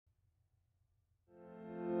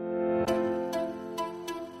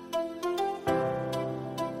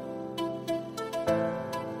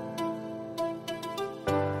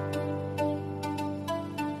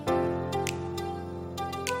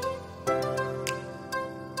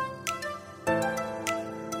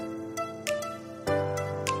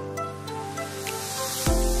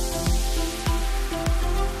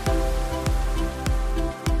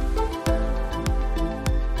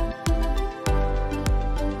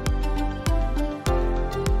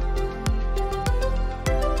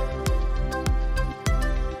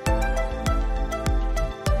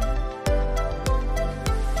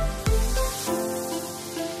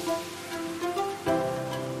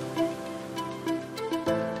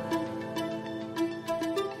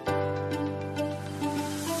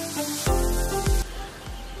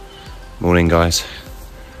Morning guys,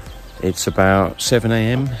 it's about 7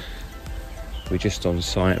 AM. We're just on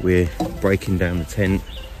site, we're breaking down the tent,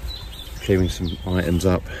 clearing some items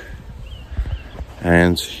up,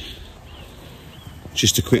 and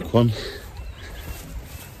just a quick one.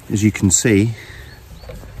 As you can see,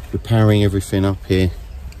 we're powering everything up here,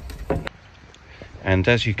 and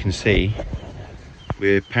as you can see,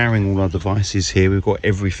 we're powering all our devices here. We've got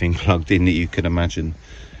everything plugged in that you can imagine.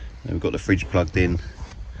 We've got the fridge plugged in,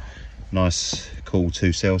 nice cool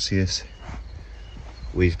 2 Celsius.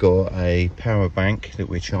 We've got a power bank that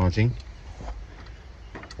we're charging.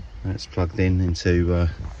 That's plugged in into,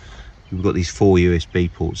 we've got these 4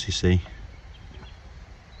 USB ports, you see,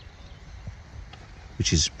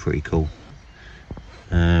 which is pretty cool.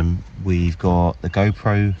 We've got the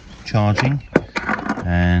GoPro charging,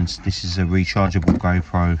 and this is a rechargeable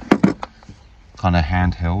GoPro kind of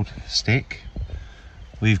handheld stick.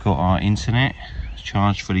 We've got our internet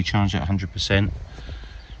charged, fully charged at 100%,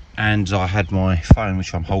 and I had my phone,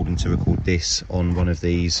 which I'm holding to record this, on one of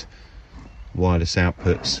these wireless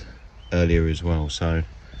outputs earlier as well. So,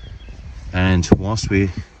 and whilst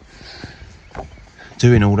we're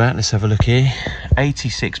doing all that, let's have a look here.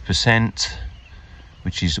 86%,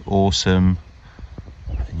 which is awesome.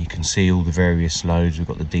 And you can see all the various loads. We've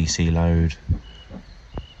got the DC load,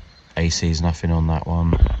 AC is nothing on that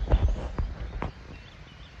one.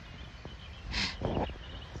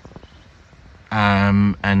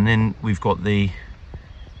 And then we've got the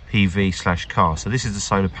PV/car. So this is the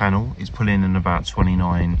solar panel. It's pulling in about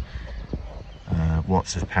 29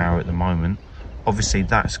 watts of power at the moment. Obviously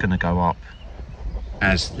that's going to go up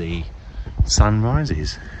as the sun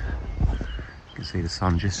rises. You can see the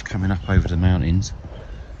sun just coming up over the mountains.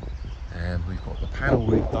 And we've got the panel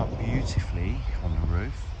rigged up beautifully on the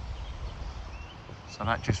roof. So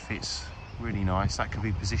that just fits really nice. That can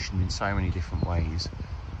be positioned in so many different ways,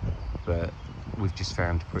 but we've just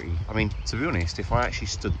found pretty, I mean, to be honest, if I actually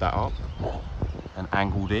stood that up and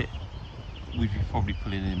angled it, we'd be probably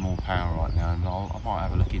pulling in more power right now, and I might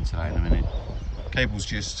have a look into that in a minute. Cable's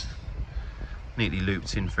just neatly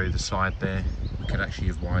looped in through the side there. We could actually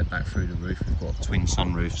have wired that through the roof. We've got twin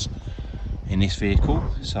sunroofs in this vehicle,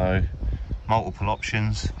 so multiple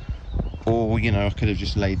options. Or, you know, I could have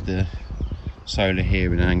just laid the solar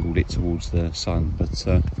here and angled it towards the sun, but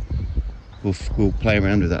we'll play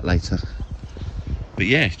around with that later. But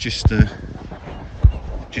yeah, just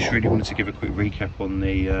really wanted to give a quick recap on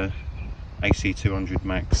the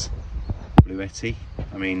AC200MAX Bluetti.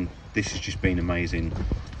 I mean, this has just been amazing.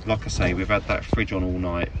 Like I say, we've had that fridge on all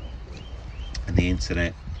night and the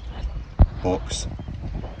internet box,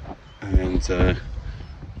 and you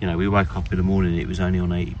know, we woke up in the morning, it was only on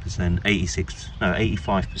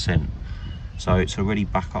 85%. So it's already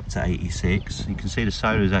back up to 86. You can see the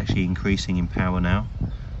solar is actually increasing in power now.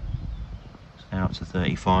 It's now up to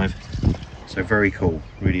 35. So very cool.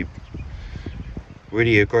 Really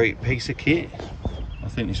a great piece of kit. I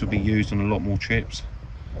think this will be used on a lot more trips.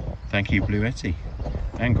 Thank you, Bluetti.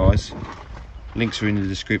 And guys, links are in the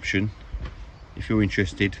description. If you're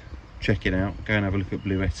interested, check it out. Go and have a look at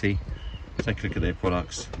Bluetti. Take a look at their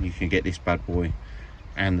products, and you can get this bad boy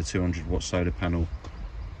and the 200-watt solar panel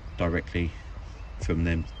directly from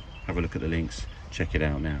them. Have a look at the links, check it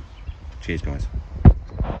out now. Cheers guys.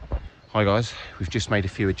 Hi guys, we've just made a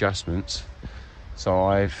few adjustments. So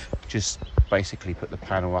I've just basically put the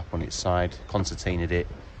panel up on its side, concertinaed it.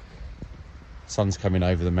 Sun's coming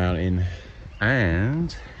over the mountain,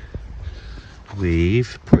 and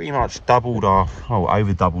we've pretty much doubled our,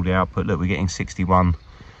 over doubled the output. Look, we're getting 60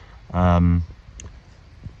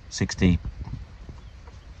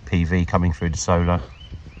 PV coming through the solar,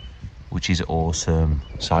 which is awesome.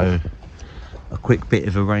 So a quick bit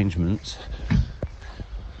of arrangement.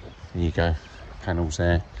 There you go, panels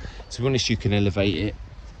there. To be honest, you can elevate it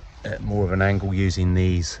at more of an angle using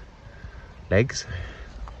these legs.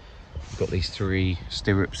 You've got these 3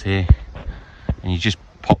 stirrups here, and you just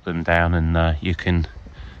pop them down, and you can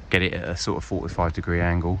get it at a sort of 45-degree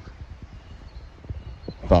angle.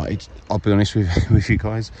 But I'll be honest with you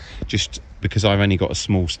guys, just because I've only got a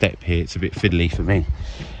small step here, it's a bit fiddly for me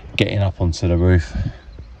getting up onto the roof.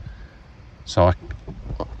 So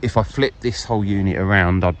if I flip this whole unit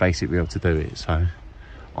around, I'd basically be able to do it. So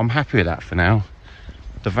I'm happy with that for now.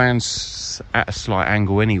 The van's at a slight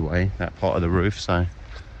angle anyway, that part of the roof, so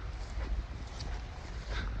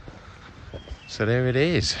there it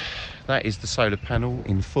is. That is the solar panel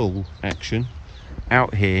in full action.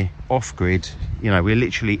 Out here, off grid, you know, we're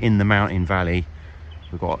literally in the mountain valley.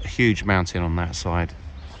 We've got a huge mountain on that side,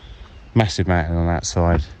 massive mountain on that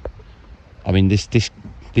side. I mean,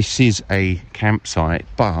 this is a campsite,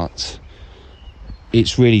 but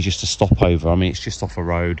it's really just a stopover. I mean, it's just off a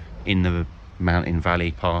road in the mountain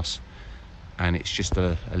valley pass, and it's just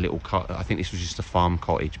a little cut. I think this was just a farm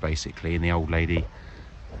cottage basically, and the old lady,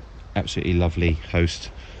 absolutely lovely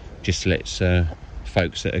host, just lets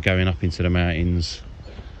folks that are going up into the mountains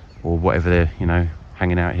or whatever they're, you know,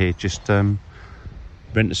 hanging out here, just rent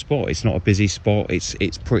a spot. It's not a busy spot.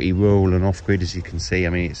 It's pretty rural and off-grid, as you can see. I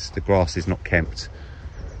mean, the grass is not kempt.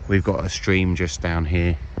 We've got a stream just down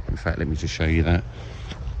here. In fact, let me just show you that.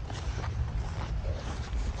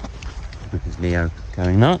 There's Neo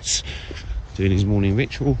going nuts, doing his morning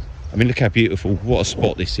ritual. I mean, look how beautiful. What a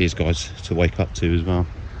spot this is, guys, to wake up to as well.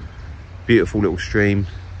 Beautiful little stream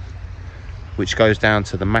which goes down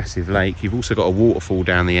to the massive lake. You've also got a waterfall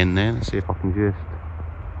down the end there. Let's see if I can just...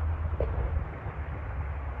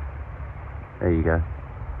 There you go.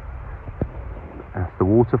 That's the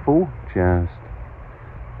waterfall, just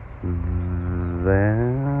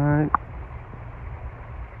there.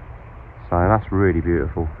 So that's really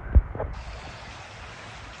beautiful.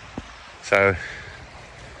 So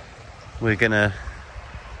we're gonna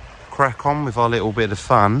crack on with our little bit of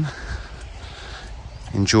fun.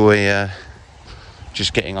 Enjoy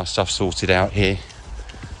just getting our stuff sorted out here,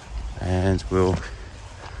 and we'll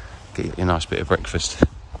get you a nice bit of breakfast.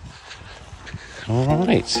 All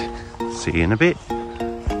right, see you in a bit.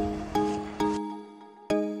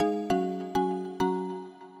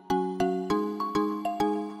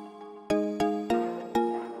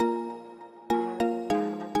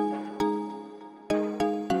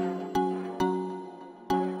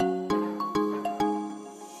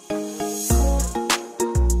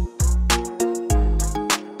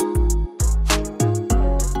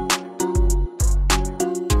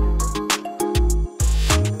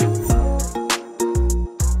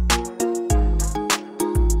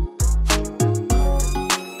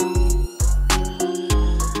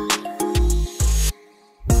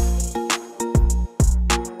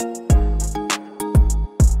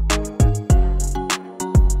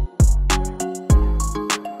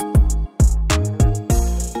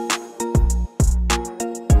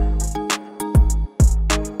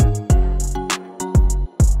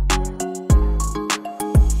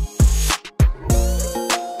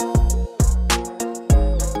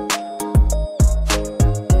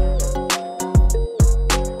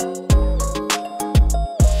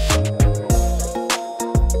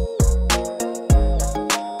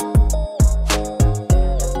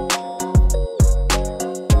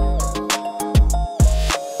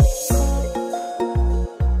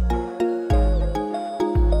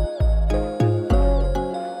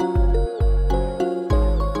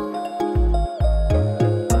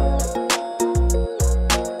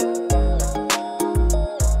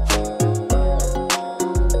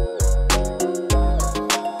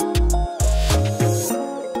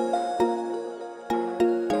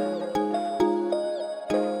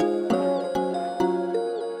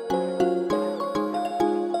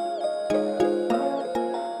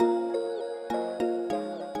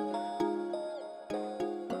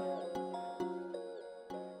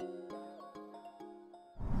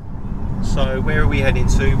 So where are we heading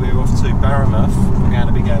to? We're off to Barramouth. We're going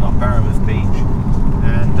to be going up Barramouth Beach,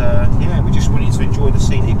 and yeah, we just want you to enjoy the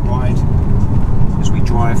scenic ride as we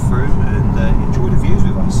drive through, and enjoy the views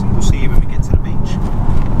with us. And we'll see you when we get to the beach.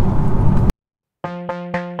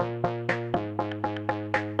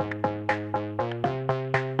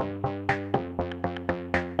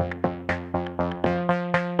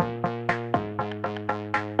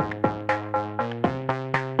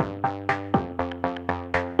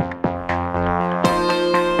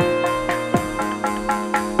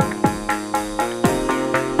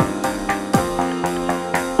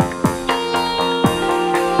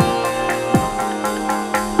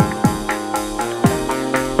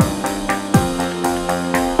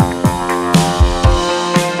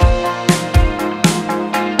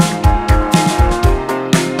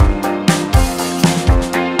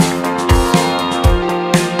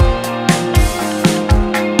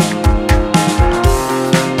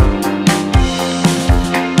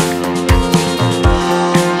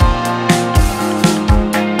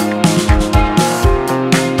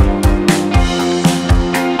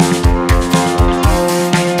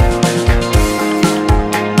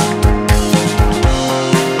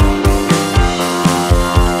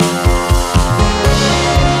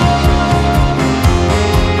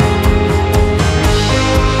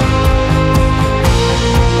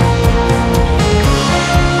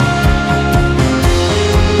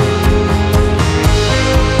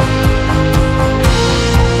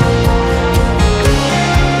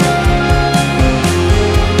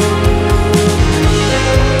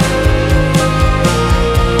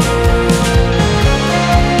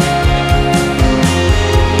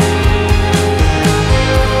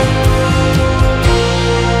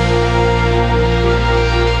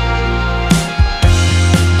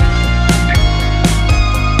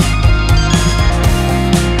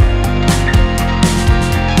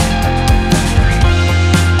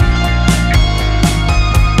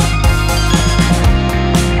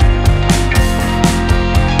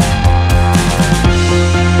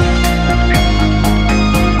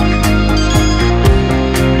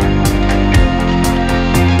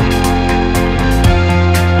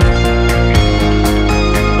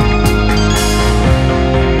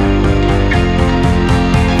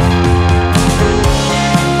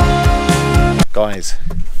 Guys,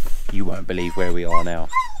 you won't believe where we are now.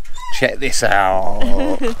 Check this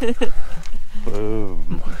out.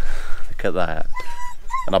 Boom. Look at that.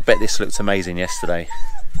 And I bet this looked amazing yesterday.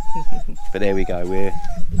 But there we go, we're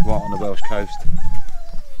right on the Welsh coast.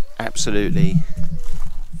 Absolutely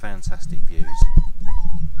fantastic views.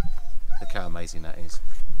 Look how amazing that is.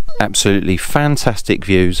 Absolutely fantastic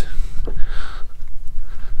views.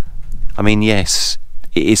 I mean, yes,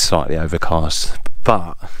 it is slightly overcast,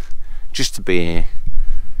 but just to be here,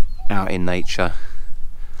 out in nature,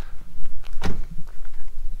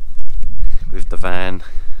 with the van,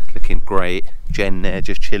 looking great. Jen there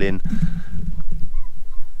just chilling.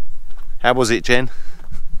 How was it, Jen?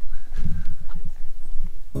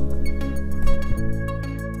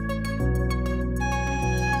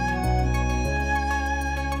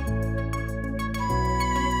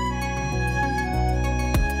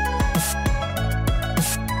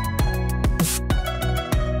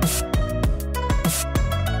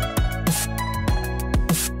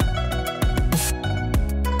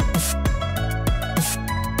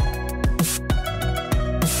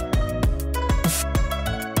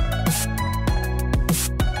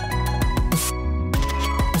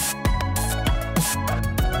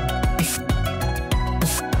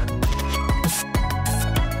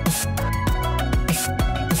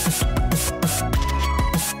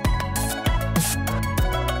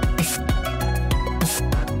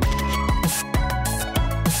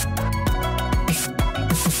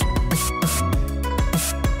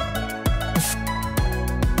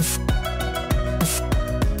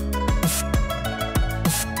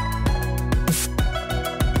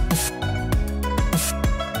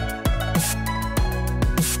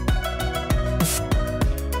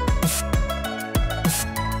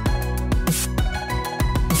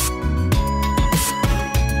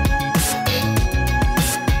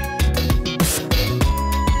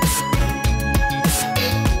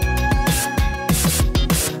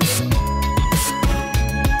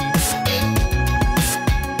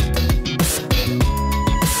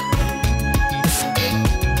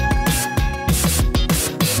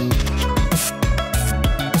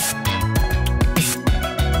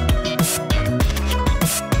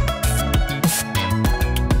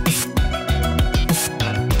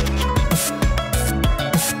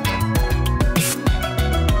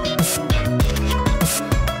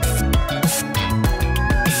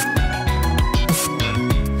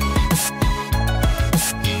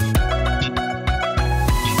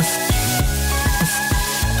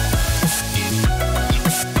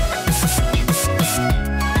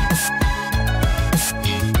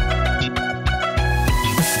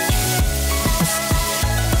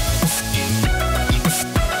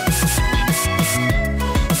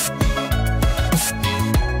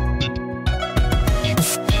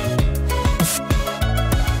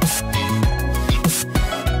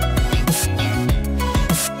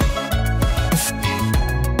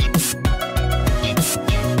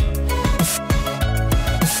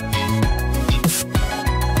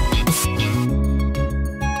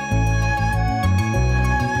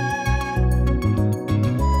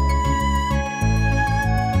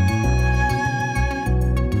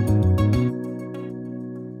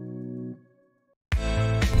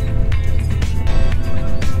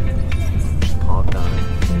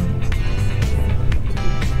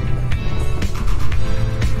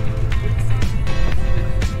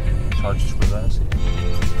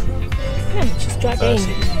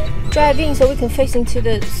 Drive in so we can face into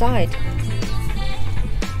the side.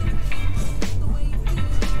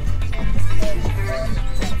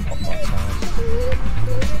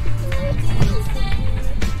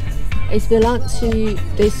 It's belong to,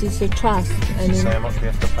 this is a trust, and how much we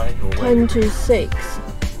have to pay? 10 to 6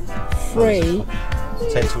 free.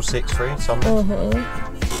 10 till 6 free, something?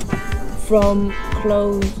 From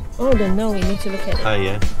close. Oh, no, we need to look at it. Oh,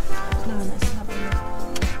 yeah. No, let's have a look.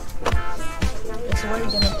 So what are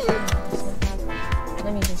you gonna do?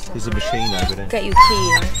 Let me just. There's a machine over there. Get your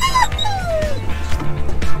key, right?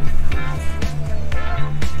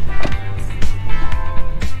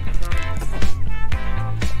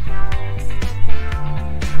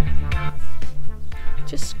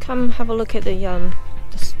 Just come have a look at the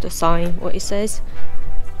sign, what it says.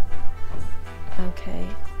 Okay.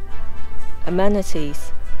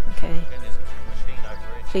 Amenities. Okay.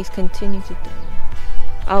 Please continue to do.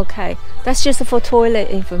 Okay. That's just for toilet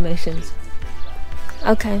information.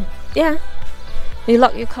 Okay. Yeah. You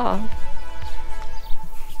lock your car.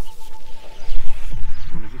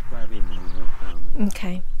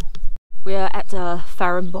 Okay. We are at the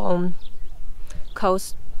Farrenborn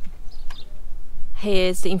coast.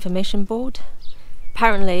 Here's the information board.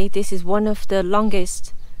 Apparently this is one of the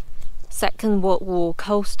longest Second World War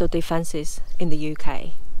coastal defences in the UK.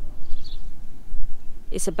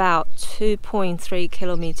 It's about 2.3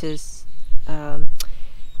 kilometers.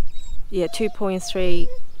 2.3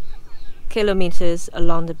 kilometers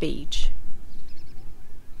along the beach.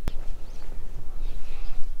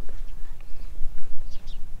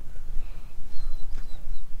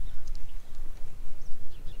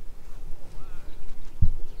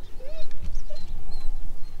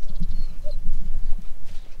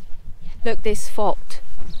 Look, this fort.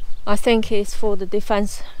 I think it's for the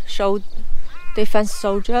defense soldier.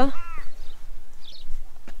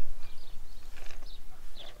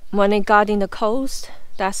 When they're guarding the coast,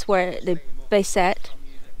 that's where they base at.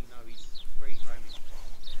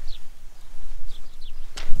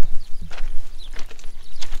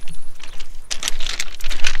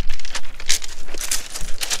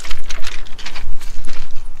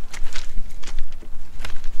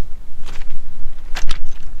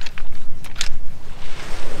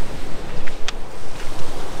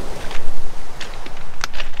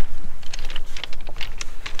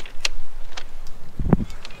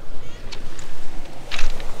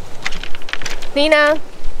 Nina!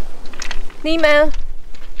 Nemo!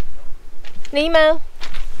 Nemo!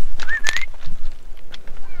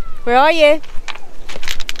 Where are you?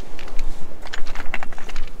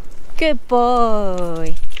 Good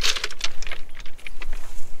boy!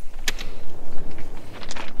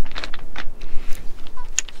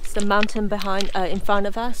 It's the mountain behind, in front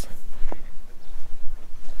of us.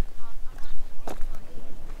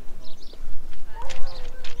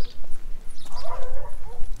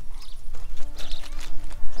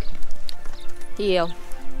 Heel.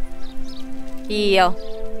 Heel.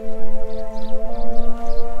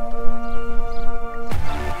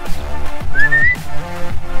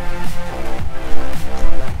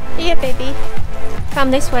 Here, baby. Come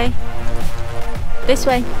this way. This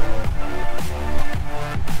way.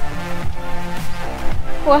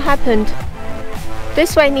 What happened?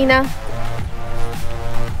 This way, Nina.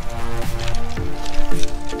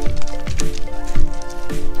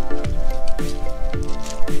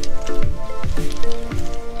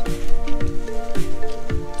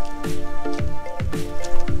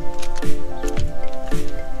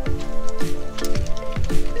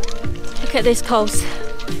 Look at this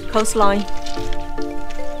coastline.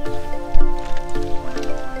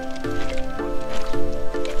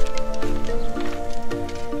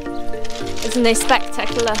 Isn't it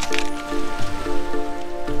spectacular?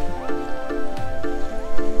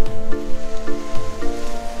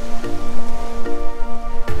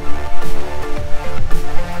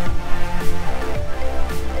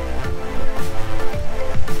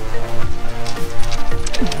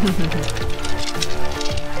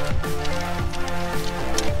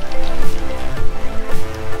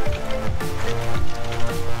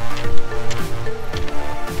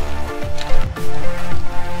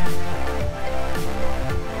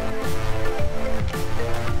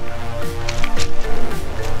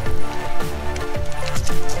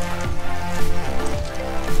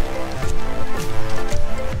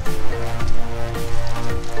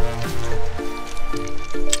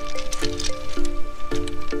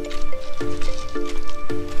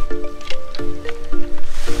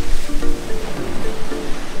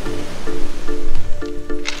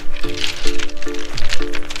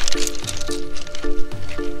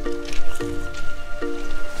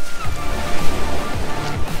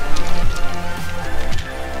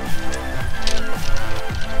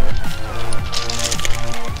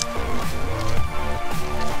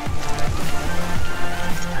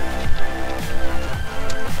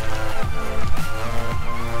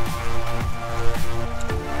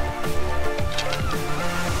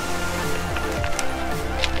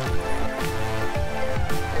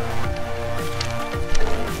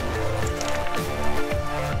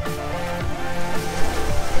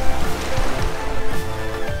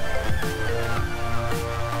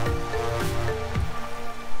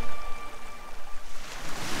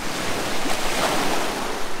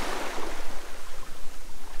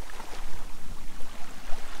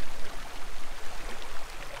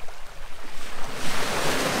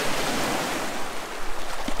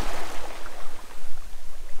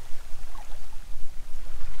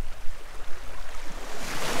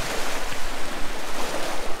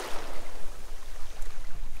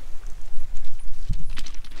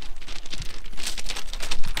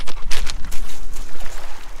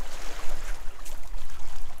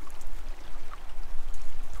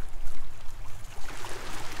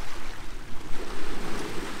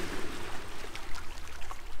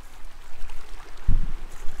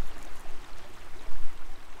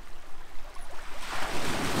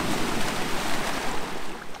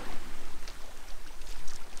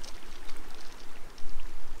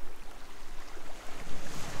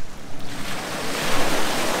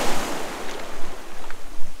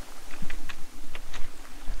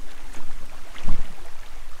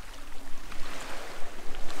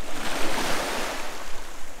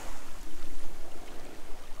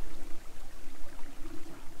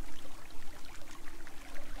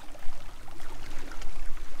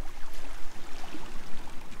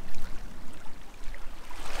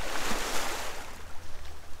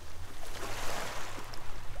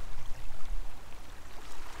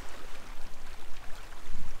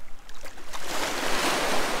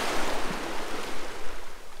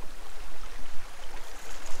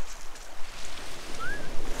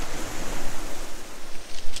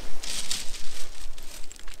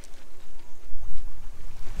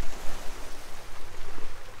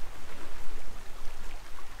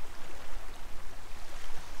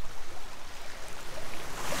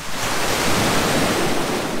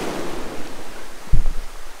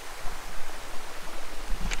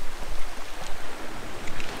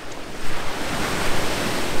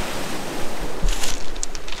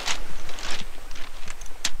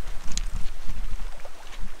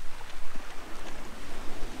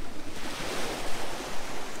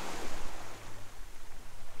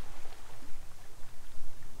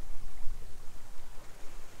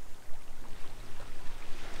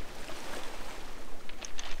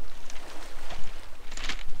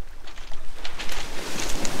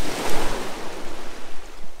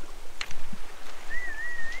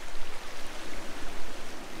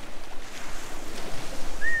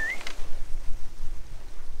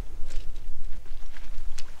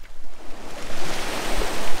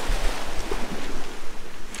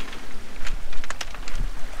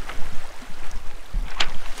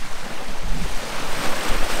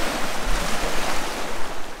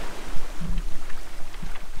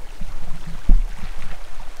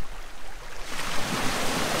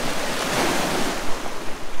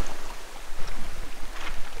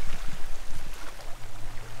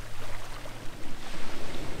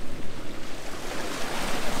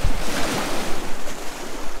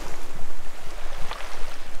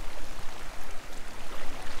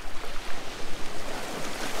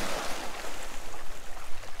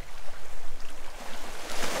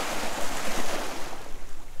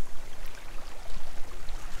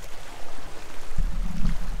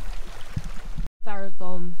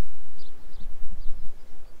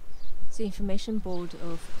 the information board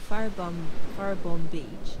of Firebomb Beach,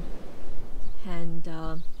 and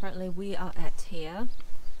apparently we are at here.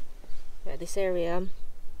 We're at this area.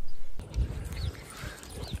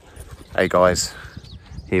 Hey guys,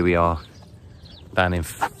 here we are down in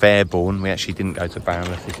Fairbourne. We actually didn't go to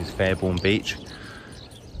Boundless, this is Fairbourne Beach.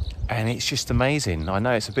 And it's just amazing. I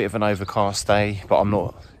know it's a bit of an overcast day, but I'm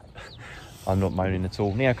not moaning at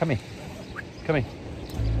all. Neo, come here. Come here.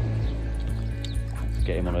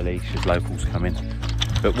 Get him on a leash as locals come in.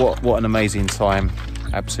 But what an amazing time.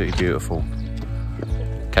 Absolutely beautiful.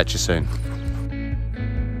 Catch you soon.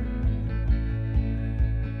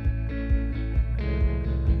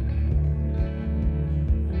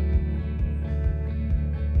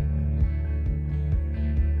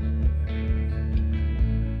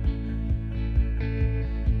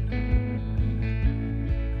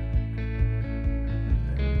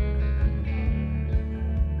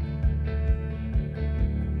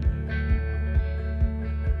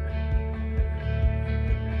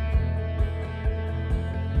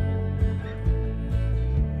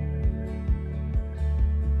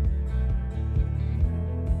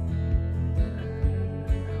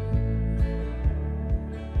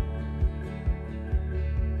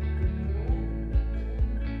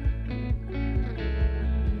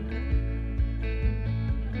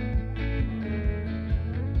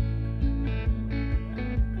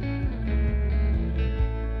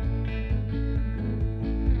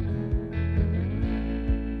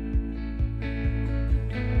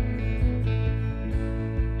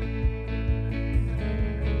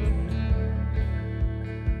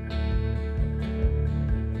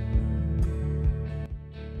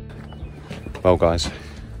 Well guys,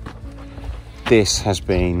 this has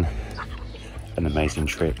been an amazing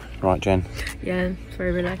trip, right Jen? Yeah,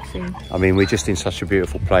 very relaxing. I mean, we're just in such a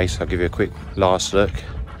beautiful place. I'll give you a quick last look.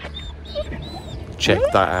 Check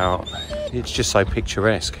that out. It's just so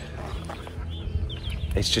picturesque.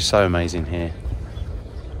 It's just so amazing here.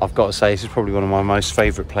 I've got to say, this is probably one of my most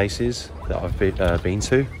favourite places that I've been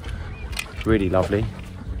to. Really lovely.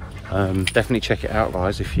 Definitely check it out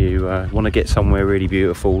guys if you want to get somewhere really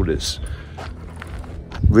beautiful that's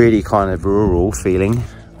really kind of rural feeling.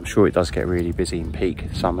 I'm sure it does get really busy in peak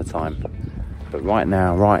summertime, but right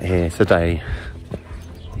now, right here today,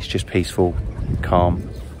 it's just peaceful, calm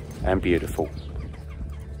and beautiful.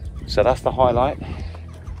 So that's the highlight.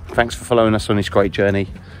 Thanks for following us on this great journey.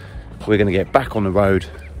 We're going to get back on the road,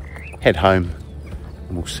 head home,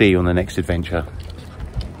 and we'll see you on the next adventure.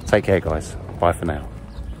 Take care guys, bye for now.